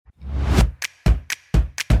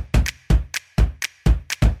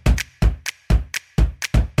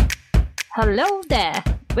Hello there!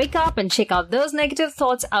 Wake up and shake out those negative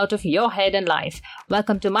thoughts out of your head and life.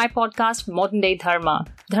 Welcome to my podcast, Modern Day Dharma.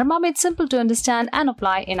 Dharma made simple to understand and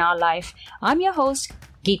apply in our life. I'm your host,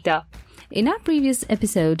 Geeta. In our previous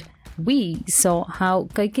episode, we saw how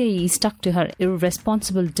Kaikeyi stuck to her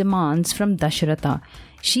irresponsible demands from Dasharatha.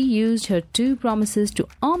 She used her two promises to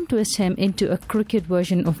arm twist him into a crooked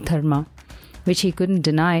version of Dharma, which he couldn't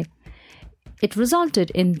deny. It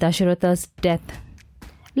resulted in Dasharatha's death.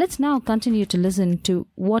 Let's now continue to listen to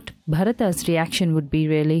what Bharata's reaction would be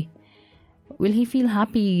really. Will he feel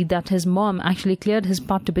happy that his mom actually cleared his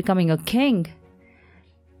path to becoming a king?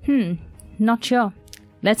 Not sure.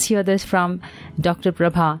 Let's hear this from Dr.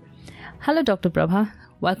 Prabha. Hello, Dr. Prabha.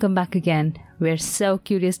 Welcome back again. We're so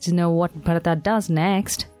curious to know what Bharata does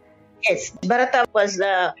next. Yes, Bharata was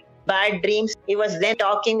the bad dreams. He was then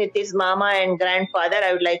talking with his mama and grandfather.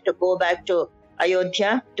 I would like to go back to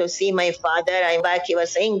Ayodhya to see my father. I'm back. He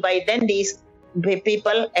was saying by then these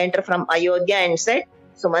people enter from Ayodhya and said,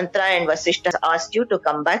 Sumantra and Vasishta asked you to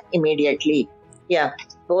come back immediately. Yeah,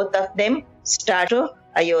 both of them start to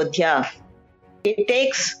Ayodhya. It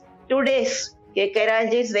takes 2 days.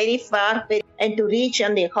 Kairaj is very far and to reach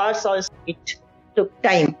on the horse also it took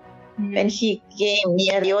time. When he came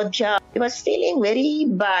near Ayodhya, he was feeling very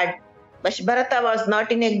bad. But Bharata was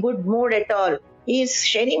not in a good mood at all. He is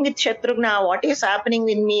sharing with Shatrughna, what is happening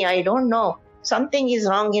with me? I don't know. Something is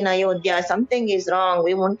wrong in Ayodhya. Something is wrong.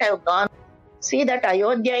 We wouldn't have gone. See that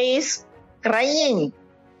Ayodhya is crying.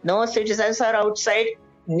 No citizens are outside.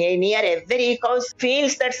 Near every house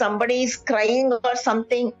feels that somebody is crying or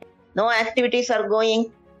something. No activities are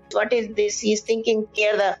going. What is this? He is thinking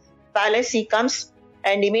near the palace. He comes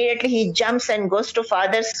and immediately he jumps and goes to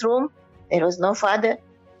father's room. There was no father.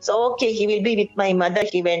 So, okay, he will be with my mother.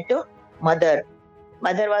 He went to mother.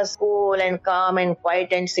 Mother was cool and calm and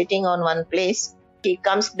quiet and sitting on one place. He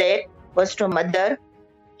comes there, goes to mother.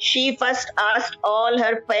 She first asked all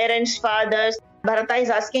her parents, fathers. Bharata is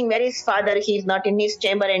asking, where is father? He is not in his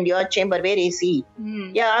chamber and your chamber. Where is he?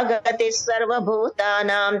 Ya gatis sarva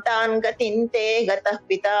bhutanam tan gatinte gatah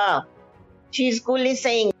pita. She is coolly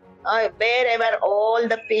saying, wherever all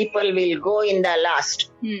the people will go in the last.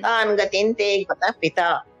 Tan gatinte gatah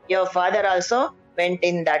pita. Your father also went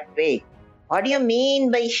in that way. What do you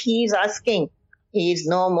mean by he is asking? He is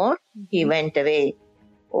no more. He went away.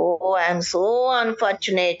 Oh, I am so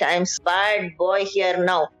unfortunate. I am a bad boy here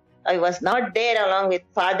now. I was not there along with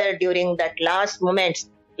father during that last moments.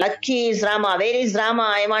 Lucky is Rama. Where is Rama?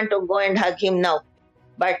 I want to go and hug him now.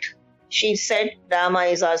 But she said, Rama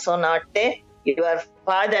is also not there. Your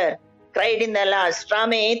father cried in the last,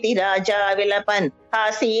 Rameti Raja Vilapan,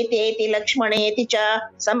 Hasiteti Lakshmaneti Cha,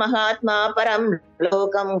 Samahatma Param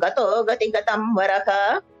Lokam Gato Gati Gatam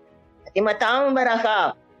Varaka, Timatam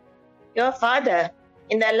Varaka. Your father,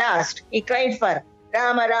 in the last, he cried for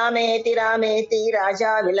Rama Rameti Rameti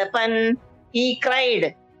Raja Vilapan. He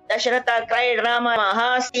cried. Dasharatha cried Rama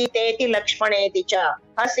Hasiteti Lakshmaneti Cha.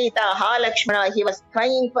 Hasita Ha Lakshmana. He was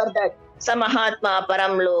crying for that. Samahatma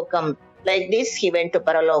Param Lokam. Like this, he went to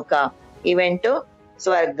Paraloka. He went to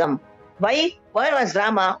Swargam. Why? Where was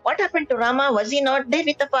Rama? What happened to Rama? Was he not there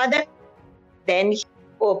with the father? Then he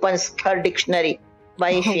opens her dictionary.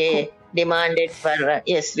 Why she demanded for,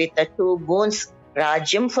 with the 2 boons,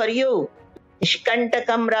 Rajyam for you.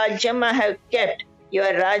 Ishkantakam Rajyam I have kept.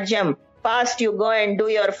 Your Rajyam. Past you go and do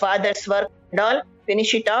your father's work and all.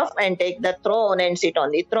 Finish it off and take the throne and sit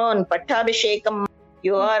on the throne. Pattabhishekam.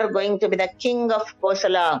 You are going to be the king of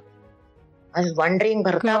Kosala. I was wondering,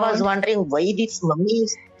 Bharata was wondering why this mummy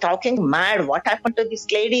is talking mad. What happened to this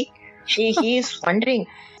lady? He is wondering.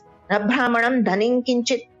 Nabrahmanam dhaning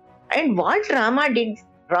kinchit. And what Rama did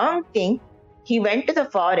wrong thing, he went to the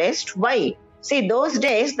forest. Why? See, those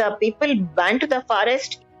days the people went to the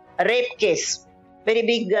forest, rape case, very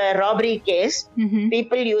big robbery case.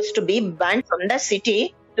 People used to be banned from the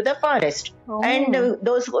city to the forest. And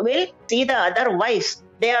those who will see the other wives,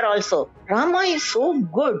 they are also. Rama is so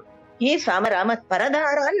good. He is Rama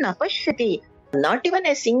Paradharan Napashyati. Not even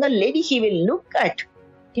a single lady he will look at.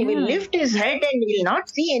 He will lift his head and will not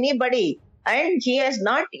see anybody. And he has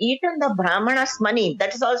not eaten the Brahmana's money.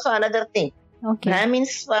 That is also another thing.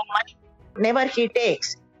 Brahmin's money never he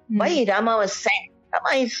takes. Why Rama was sent?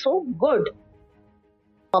 Rama is so good.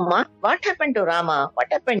 Mama, what happened to Rama? What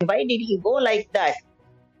happened? Why did he go like that?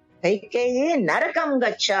 Kaikeyi Narakam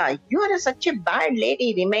Gacha. You are such a bad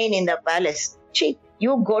lady. Remain in the palace.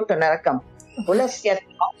 You go to Narakam.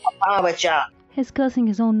 He's cursing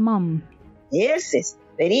his own mom. Yes.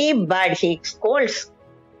 Very bad. He scolds.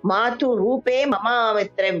 Matu Rupe Mama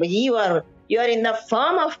Mitre. You are in the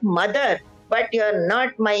form of mother, but you are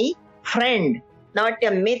not my friend. not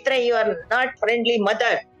a mitra, you are not friendly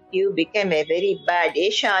mother. You became a very bad.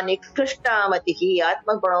 Esha nikrushtamatihi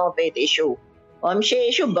atmagunopeteshu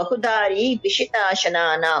vamsheshu bahudari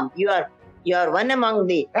vishitashananam. You are one among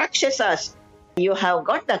the Rakshasas. You have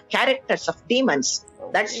got the characters of demons.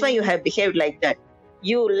 That's why you have behaved like that.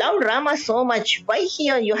 You love Rama so much. Why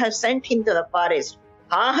here you have sent him to the forest?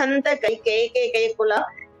 Ahanta Kaikeya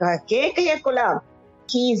Kula.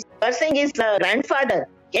 He is cursing his grandfather.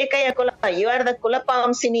 Kekaya Kula, you are the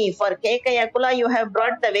Kulapamsini. For Kekaya Kula, you have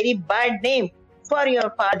brought the very bad name for your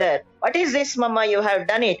father. What is this, Mama? You have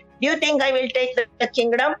done it. Do you think I will take the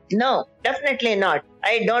kingdom? No, definitely not.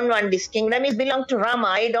 I don't want this kingdom. It belongs to Rama.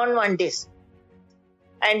 I don't want this.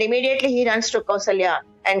 And immediately he runs to Kausalya.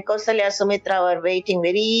 And Kausalya, Sumitra were waiting,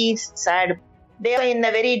 very sad. They were in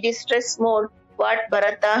a very distressed mode. What,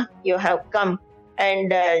 Bharata? You have come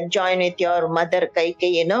and join with your mother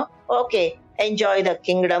Kaikeyi, Okay, enjoy the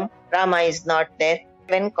kingdom. Rama is not there.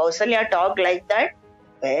 When Kausalya talked like that,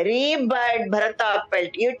 very bad Bharata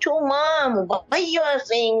felt. You too, Mom. Why you are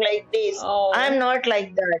saying like this? Oh. I am not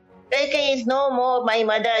like that. Kaikeyi is no more my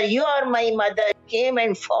mother. You are my mother. Came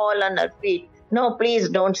and fall on her feet. No, please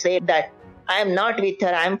don't say that. I am not with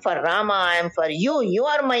her. I am for Rama. I am for you. You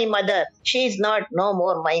are my mother. She is not no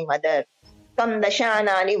more my mother. Kam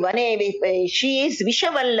dashanani vane. She is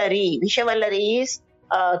Vishavallari. Vishavallari is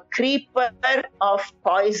a creeper of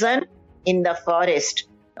poison in the forest.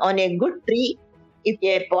 On a good tree, if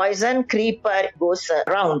a poison creeper goes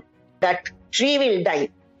around, that tree will die.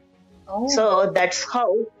 Oh. So that's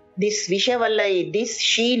how this Vishavallari,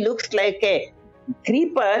 she looks like a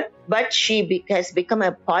creeper, but she has become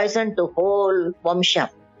a poison to whole Vamsha.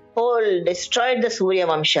 Destroyed the Surya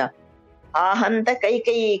Vamsha. Ahanta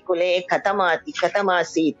Kaikeyi Kule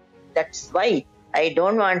Katamasi. That's why I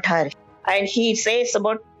don't want her. And he says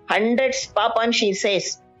about hundreds papam, she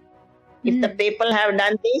says. If the people have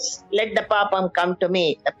done this, let the papam come to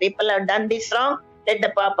me. The people have done this wrong, let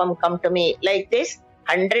the papam come to me. Like this,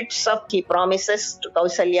 hundreds of he promises to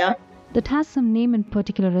Kausalya. That has some name in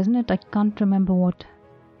particular, isn't it? I can't remember what.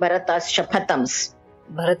 Bharata's Shapatams.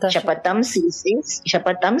 Shapatams, he says.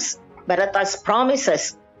 Shapatams. Bharata's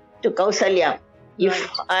promises to Kausalya.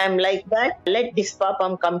 If I am like that, let this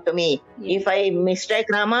papam come to me. If I mistake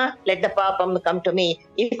Rama, let the papam come to me.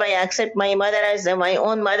 If I accept my mother as my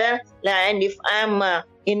own mother, and if I am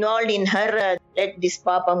involved in her, let this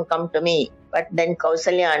papam come to me. But then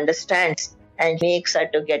Kausalya understands and makes her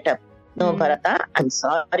to get up. No, Bharata, I'm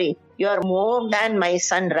sorry. You are more than my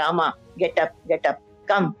son Rama. Get up.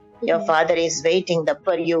 Come. Your father is waiting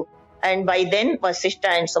for you. And by then, Vasishtha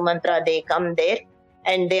and Sumantra, they come there.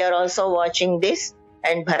 And they are also watching this.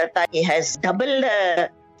 And Bharata, he has double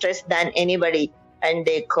stress than anybody. And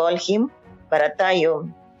they call him,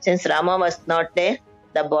 Bharata, since Rama was not there,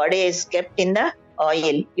 the body is kept in the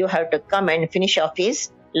oil. You have to come and finish off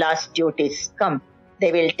his last duties. Come.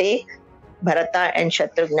 They will take Bharata and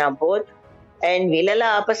Shatrugna both. And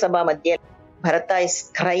Vilala Apasabha Madhya, Bharata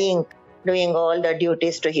is crying, doing all the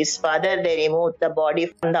duties to his father. They remove the body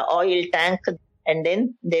from the oil tank. And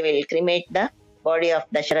then they will cremate the body of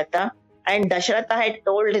Dasharatha. And Dasharatha had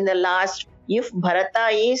told in the last, if Bharata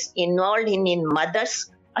is involved in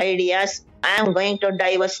mother's ideas, I am going to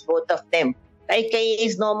divorce both of them. Kaikeyi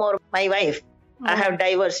is no more my wife. I have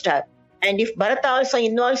divorced her. And if Bharata also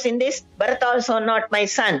involves in this, Bharata also not my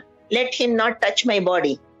son. Let him not touch my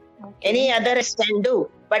body. Okay. Any other can do,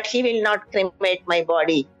 but he will not cremate my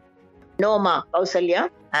body. No, Ma, Kausalya,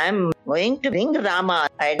 I am going to bring Rama.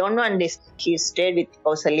 I don't want this. He stayed with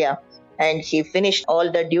Kausalya and he finished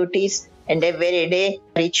all the duties. And every day,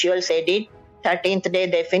 rituals they did. 13th day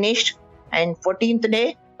they finished. And 14th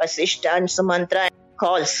day, Vasishtha and Sumantra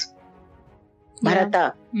calls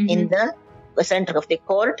Bharata in the center of the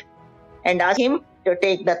court and ask him to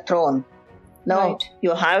take the throne. No,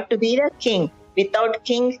 you have to be the king. Without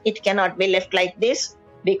king, it cannot be left like this.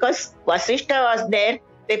 Because Vasishtha was there,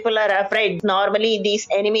 people are afraid. Normally, these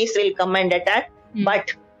enemies will come and attack.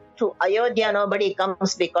 But to Ayodhya, nobody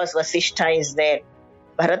comes because Vasishtha is there.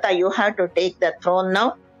 Bharata, you have to take the throne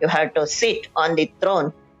now. You have to sit on the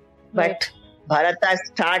throne. But Bharata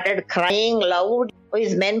started crying loud.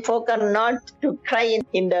 His menfolk are not to cry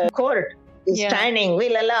in the court. He's standing.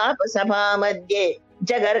 Vilala Sabha Madhye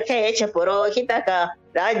Jagarkecha Purohitaka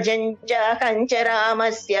Rajancha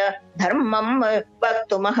Kancharamasya Dharmam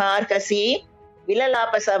Bhaktu Maharkasi.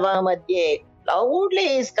 Vilalapa Sabha Madhye. Loudly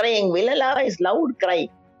he is crying. Vilalapa is loud cry.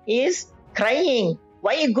 He is crying.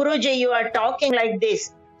 Why, Guruji, you are talking like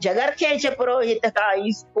this? Jagarkecha Purohitaka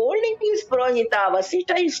is scolding his Purohita.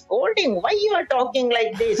 Vasishtha is scolding. Why you are talking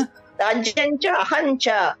like this? Rajancha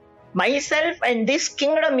Ahancha. myself and this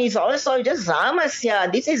kingdom is also just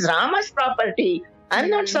Ramasya. This is Rama's property. I'm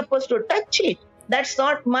not supposed to touch it. That's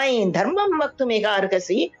not mine. Dharmam vaktumeka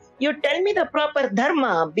arhasi. You tell me the proper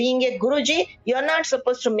dharma. Being a Guruji, you're not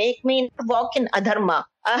supposed to make me walk in adharma.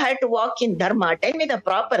 I had to walk in dharma. Tell me the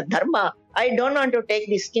proper dharma. I don't want to take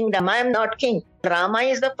this kingdom. I am not king. Rama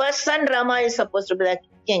is the first son. Rama is supposed to be the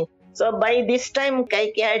king. So by this time,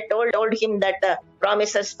 Kaikeyi had told him that the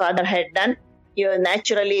promises father had done. Your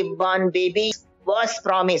naturally born baby was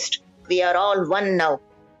promised. We are all one now.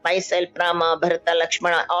 Myself, Rama, Bharata,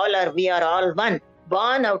 Lakshmana, we are all one.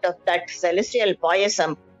 Born out of that celestial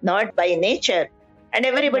poism, not by nature. And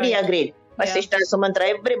everybody agreed. Vasishtha,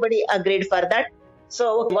 Sumantra, everybody agreed for that.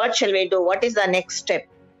 So what shall we do? What is the next step?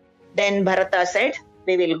 Then Bharata said,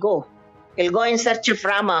 we will go. We'll go in search of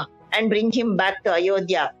Rama and bring him back to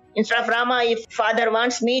Ayodhya. Instead of Rama, if father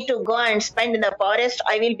wants me to go and spend in the forest,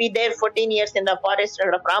 I will be there 14 years in the forest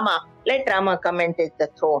instead of Rama. Let Rama come and take the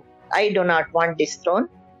throne. I do not want this throne.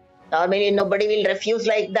 Normally, nobody will refuse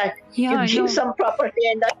like that. Yeah, you give some property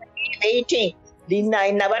and waiting. In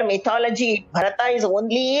our mythology, Bharata is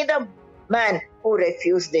only the man who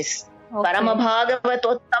refused this. Okay.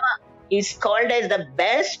 Paramabhagavatottama is called as the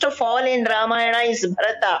best of all in Ramayana is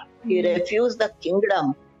Bharata. He refused the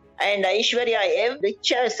kingdom. And Aishwarya,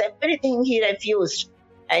 riches, everything he refused.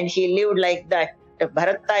 And he lived like that.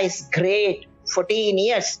 Bharata is great. 14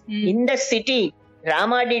 years in the city.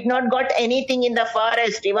 Rama did not got anything in the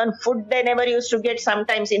forest. Even food they never used to get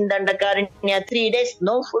sometimes in Dandakaranya. 3 days,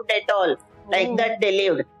 no food at all. Like that they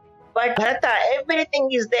lived. But Bharata, everything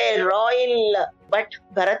is there, royal. But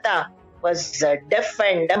Bharata was deaf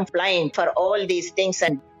and dumb, blind for all these things.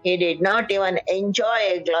 And he did not even enjoy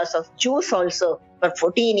a glass of juice also. For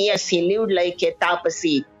 14 years, he lived like a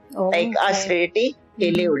tapasi. Like austerity,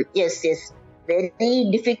 he lived. Yes. Very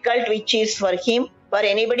difficult, which is for him. For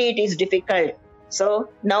anybody, it is difficult. So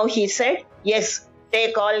now he said, yes,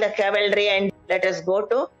 take all the cavalry and let us go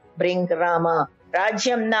to bring Rama.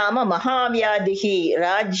 Rajyam nama mahavyadihi.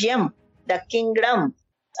 Rajyam, the kingdom.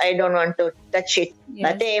 I don't want to touch it.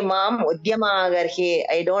 Nate mam udyama agarhi.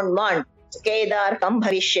 I don't want. Kedar kam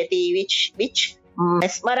bhavishyati, which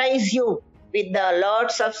mesmerize you with the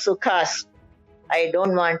lots of sukhas. I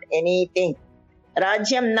don't want anything.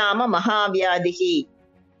 Rajyam nama mahavyadihi.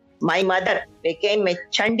 My mother became a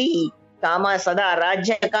chandi. Kama sada,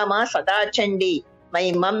 Rajya Kama sada chandi.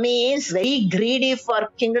 My mummy is very greedy for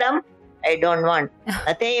kingdom. I don't want.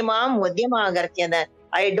 Ate mam udyama agarkyada.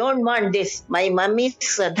 I don't want this. My mummy's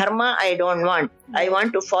dharma, I don't want. I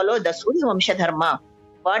want to follow the Surya Vamsha dharma.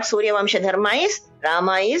 What Surya Vamsha dharma is?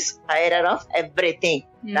 Rama is higher of everything.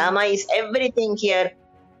 Rama is everything here.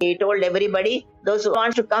 He told everybody, those who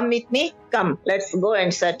want to come with me, come. Let's go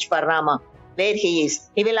and search for Rama. Where he is.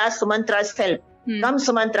 He will ask Sumantra's help. Come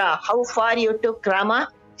Sumantra, how far you took Rama?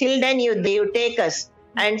 Till then you take us.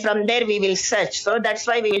 And from there we will search. So that's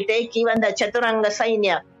why we will take even the Chaturanga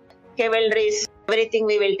Sainya, cavalries, everything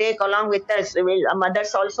we will take along with us.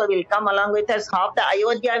 Mothers also will come along with us. Half the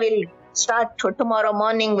Ayodhya will start tomorrow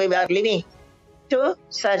morning. We are leaving to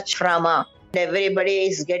search Rama. Everybody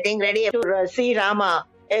is getting ready to see Rama.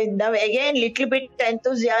 And now again, little bit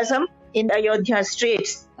enthusiasm in the Ayodhya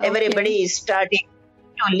streets. Everybody is starting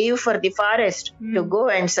to leave for the forest to go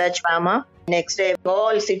and search Rama. Next day,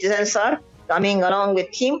 all citizens are coming along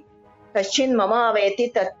with him. Kashin mama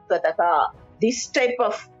veti tatvataka. This type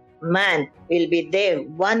of man will be there,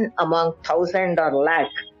 one among 1,000 or lakh.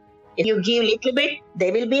 If you give little bit,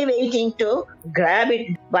 they will be waiting to grab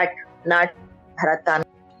it, but not Bharata.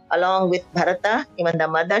 Along with Bharata, even the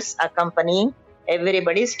mothers accompanying,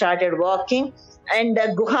 everybody started walking, and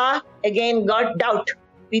the Guha again got doubt.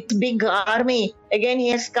 With big army, again he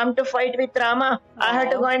has come to fight with Rama. I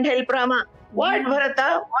had to go and help Rama. What,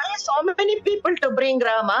 Bharata? Why so many people to bring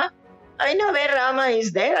Rama? I know where Rama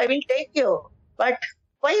is there. I will take you. But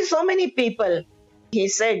why so many people? He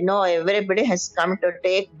said, no, everybody has come to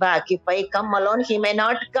take back. If I come alone, he may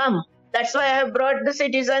not come. That's why I have brought the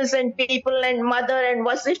citizens and people and mother and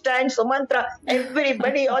Vasishtha and Sumantra,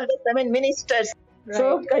 everybody, all the 7 ministers. Right.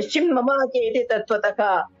 So, Kashim Mama Keti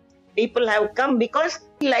Tatvataka. People have come because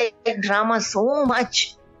they like Rama so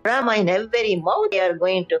much. Rama in every mouth, we are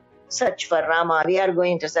going to search for Rama. We are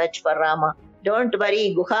going to search for Rama. Don't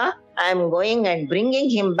worry, Guha. I am going and bringing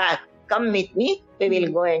him back. Come with me. We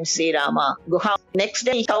will go and see Rama. Guha. Next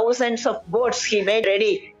day, thousands of boats he made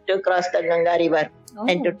ready to cross the Ganga river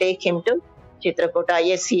and to take him to Chitrakuta.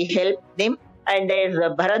 Yes, he helped them. And there's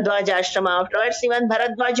a Bharadwaja Ashrama. Afterwards, even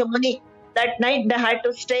Bharadwaja Muni. That night they had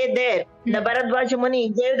to stay there. The Bharadwaja Muni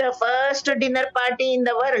gave the first dinner party in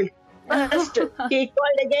the world. First, he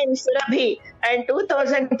called again Surabhi, and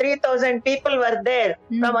 2,000, 3,000 people were there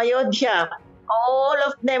from Ayodhya. All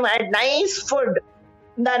of them had nice food.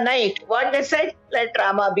 The night, what they said, let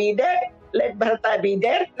Rama be there, let Bharata be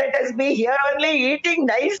there, let us be here only eating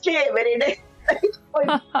nicely every day.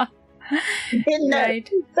 Dinner. Right.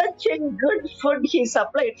 Such a good food he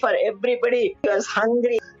supplied for everybody. He was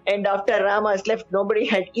hungry, and after Rama's left, nobody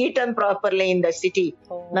had eaten properly in the city.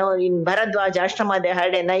 Now in Bharadwaj Ashrama, they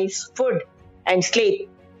had a nice food and sleep.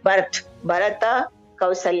 But Bharata,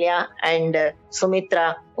 Kausalya, and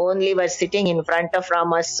Sumitra only were sitting in front of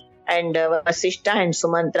Rama's, and Vasishta and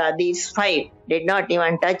Sumantra, these 5, did not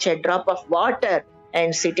even touch a drop of water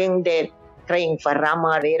and sitting there crying for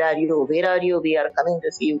Rama, where are you? Where are you? We are coming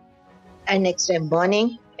to see you. And next day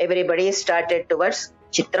morning, everybody started towards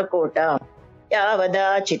Chitrakota.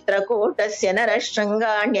 Yavada Chitrakotasya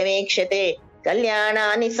narashrangaanyavekshate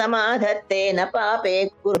kalyanani samadhatte na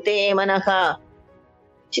pape kurte manaha.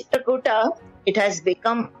 Chitrakuta, it has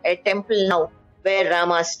become a temple now where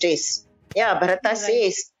Rama stays. Yeah, Bharata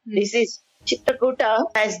says this is Chitrakuta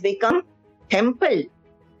has become temple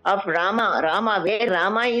of Rama. Rama, where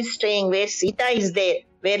Rama is staying, where Sita is there,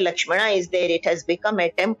 where Lakshmana is there, it has become a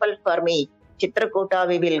temple for me. Chitrakuta,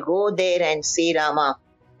 we will go there and see Rama.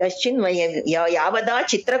 Yavada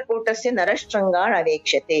Chitrakutasya narashrangan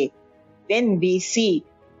avekshate. When we see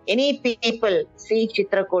any people see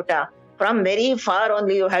Chitrakuta, from very far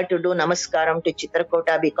only you have to do namaskaram to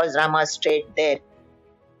Chitrakuta because Rama stayed there.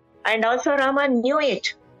 And also Rama knew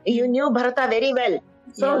it. You knew Bharata very well.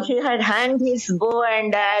 So he had hanged his bow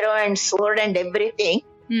and arrow and sword and everything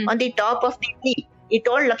on the top of the tree. He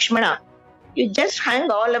told Lakshmana, you just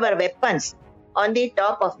hang all our weapons on the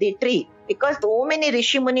top of the tree. Because so many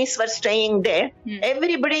Rishi Munis were staying there.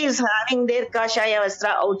 Everybody is having their Kashaya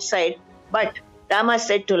Vastra outside. But Rama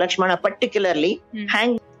said to Lakshmana particularly,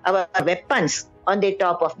 hang our weapons on the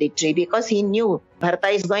top of the tree. Because he knew Bharata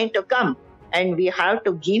is going to come. And we have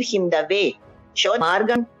to give him the way. Show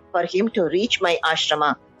Margam for him to reach my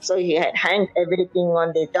ashrama. So he had hanged everything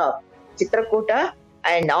on the top. Chitrakuta,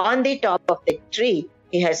 and on the top of the tree,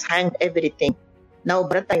 he has hanged everything. Now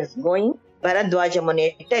Bharata is going. Bharadwaja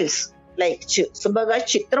Muni tells, like Subhaga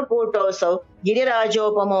Chitrakutosav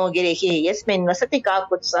Girirajopamo Girihi Yasmin Vasati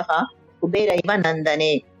Kakutsaha Kubera Iva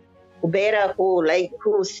Nandane. Kubera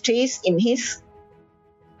who stays in his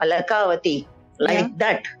Alakavati. Like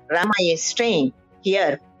that, Rama is staying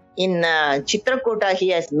here in Chitrakuta. He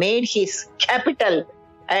has made his capital,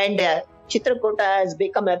 and Chitrakuta has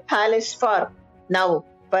become a palace for now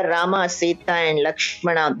for Rama, Sita, and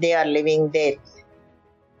Lakshmana. They are living there.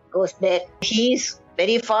 Goes there. He is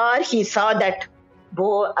very far. He saw that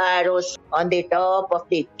bow arrows on the top of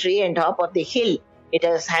the tree and top of the hill. It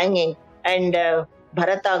was hanging, and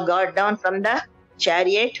Bharata got down from the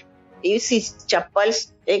chariot. He sees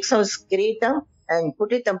chappals, takes out Kritam and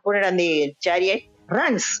put it on the chariot,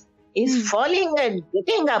 runs. He's falling and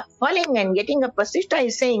getting up, falling and getting up. Vasishta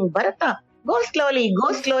is saying, Bharata, go slowly,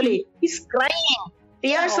 go slowly. He's crying.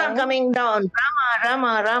 Tears are coming down. Rama,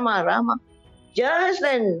 Rama, Rama, Rama. Just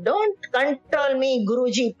then, don't control me,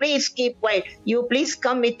 Guruji. Please keep quiet. You please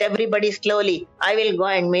come with everybody slowly. I will go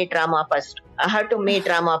and meet Rama first. I have to meet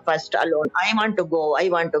Rama first alone. I want to go. I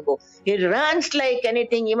want to go. He runs like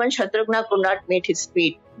anything. Even Shatrughna could not meet his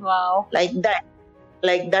speed. Wow. Like that,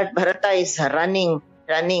 Bharata is running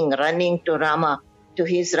to Rama, to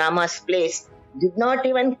his Rama's place. Did not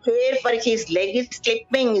even care for his leg is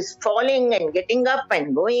slipping, is falling and getting up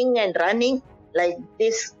and going and running like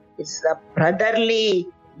this. It's the brotherly,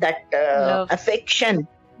 affection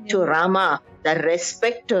to Rama, the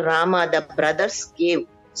respect to Rama the brothers gave.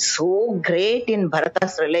 So great in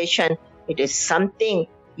Bharata's relation. It is something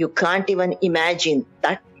you can't even imagine.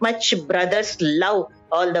 That much brothers love.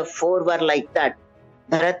 All the 4 were like that.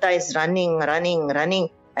 Bharata is running,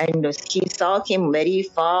 and he saw him very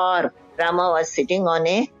far. Rama was sitting on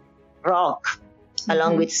a rock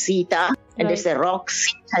along with Sita, and it's a rock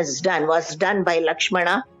was done by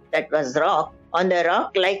Lakshmana. That was rock. On the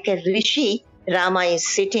rock, like a rishi, Rama is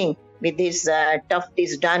sitting with his tuft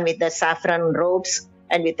is done with the saffron robes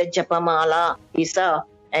and with the japamala. He saw,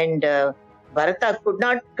 and Bharata could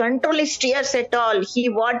not control his tears at all. He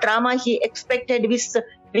expected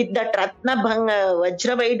with that Ratnabhanga,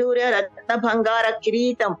 Vajravaidurya Ratnabhangara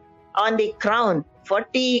Kiritam on the crown.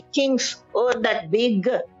 40 kings over that big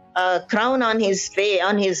crown on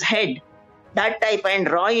his head. That type,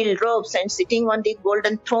 and royal robes and sitting on the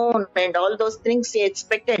golden throne and all those things he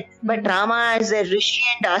expected. But Rama, as a rishi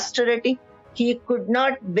and austerity, he could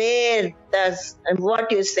not bear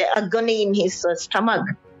agony in his stomach.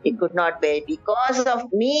 He could not bear. Because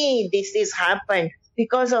of me, this is happened.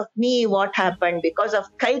 Because of me, what happened? Because of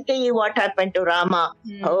Kaikeyi, what happened to Rama?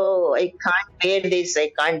 Oh, I can't bear this.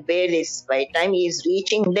 I can't bear this. By the time he is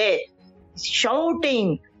reaching there, he's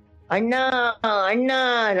shouting, Anna,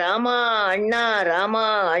 Anna, Rama, Anna,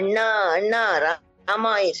 Rama, Anna, Anna.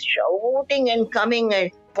 Rama is shouting and coming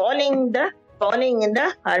and falling in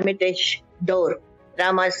the hermitage door.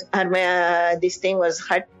 Rama's this thing was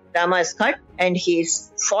hut. Rama's hut, and he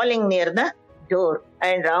is falling near the door.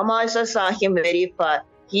 And Rama also saw him very far.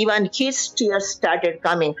 Even his tears started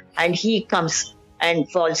coming, and he comes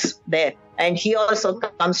and falls there. And he also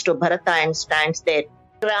comes to Bharata and stands there.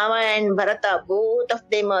 Rama and Bharata, both of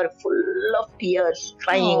them are full of tears,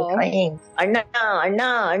 crying. Anna,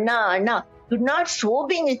 Anna, Anna, Anna. Could not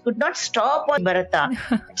sobbing, it could not stop on Bharata.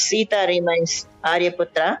 Sita reminds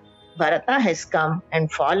Aryaputra, Bharata has come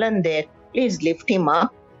and fallen there. Please lift him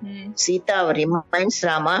up. Sita reminds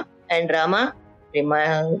Rama, and Rama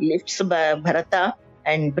lifts Bharata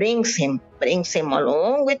and brings him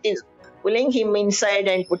along with his, pulling him inside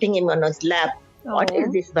and putting him on his lap. What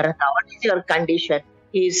is this, Bharata? What is your condition?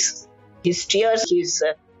 His tears, he's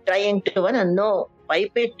trying to no,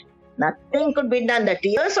 wipe it. Nothing could be done. The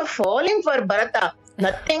tears are falling for Bharata.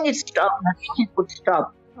 Nothing is stopped. Nothing could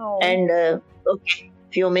stop. And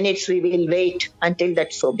few minutes we will wait until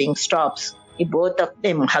that sobbing stops. Both of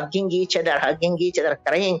them hugging each other,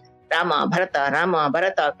 crying. Rama,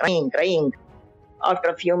 Bharata, crying. After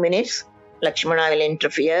a few minutes, Lakshmana will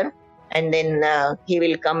interfere, and then he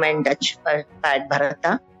will come and touch pat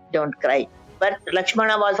Bharata. Don't cry. But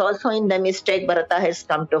Lakshmana was also in the mistake. Bharata has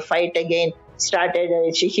come to fight again.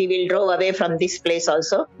 He will draw away from this place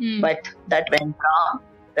also. But that went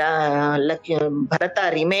wrong.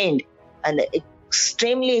 Bharata remained an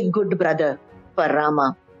extremely good brother for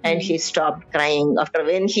Rama. And he stopped crying after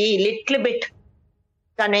when he little bit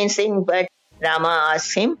convincing, but Rama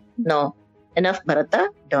asked him, no, enough Bharata,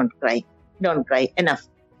 don't cry, enough.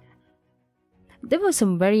 There were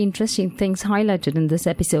some very interesting things highlighted in this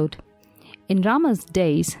episode. In Rama's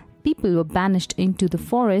days, people were banished into the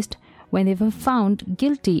forest when they were found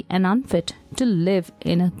guilty and unfit to live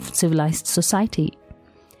in a civilized society.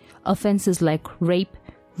 Offences like rape,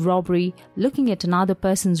 robbery, looking at another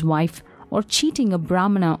person's wife, or cheating a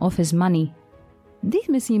Brahmana of his money. These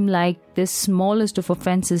may seem like the smallest of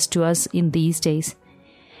offences to us in these days.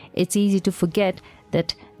 It's easy to forget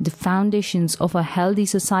that the foundations of a healthy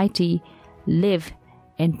society live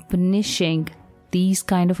in punishing these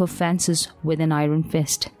kind of offences with an iron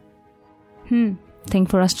fist. Thing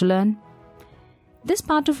for us to learn? This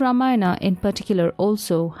part of Ramayana in particular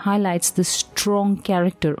also highlights the strong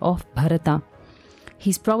character of Bharata.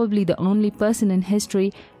 He's probably the only person in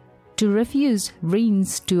history to refuse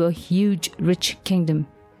reins to a huge, rich kingdom.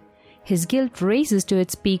 His guilt raises to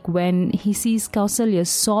its peak when he sees Kausalya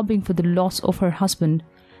sobbing for the loss of her husband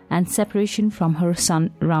and separation from her son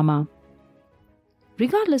Rama.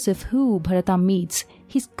 Regardless of who Bharata meets,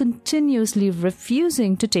 he's continuously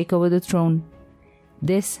refusing to take over the throne.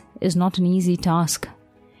 This is not an easy task.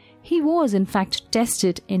 He was in fact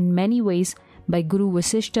tested in many ways by Guru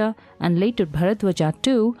Vasishtha and later Bharadwaja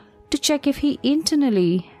too, to check if he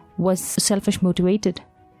internally was selfish motivated.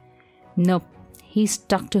 Nope, he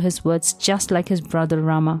stuck to his words just like his brother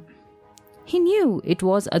Rama. He knew it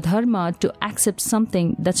was adharma to accept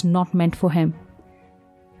something that's not meant for him.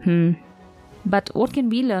 But what can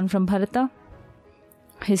we learn from Bharata?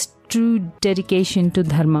 His true dedication to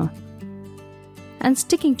dharma and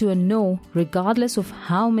sticking to a no regardless of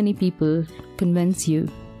how many people convince you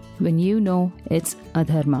when you know it's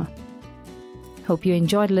adharma. Hope you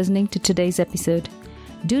enjoyed listening to today's episode.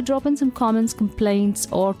 Do drop in some comments, complaints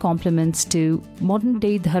or compliments to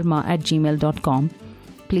moderndaydharma@gmail.com.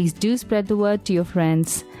 Please do spread the word to your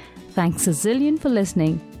friends. Thanks a zillion for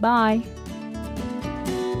listening. Bye.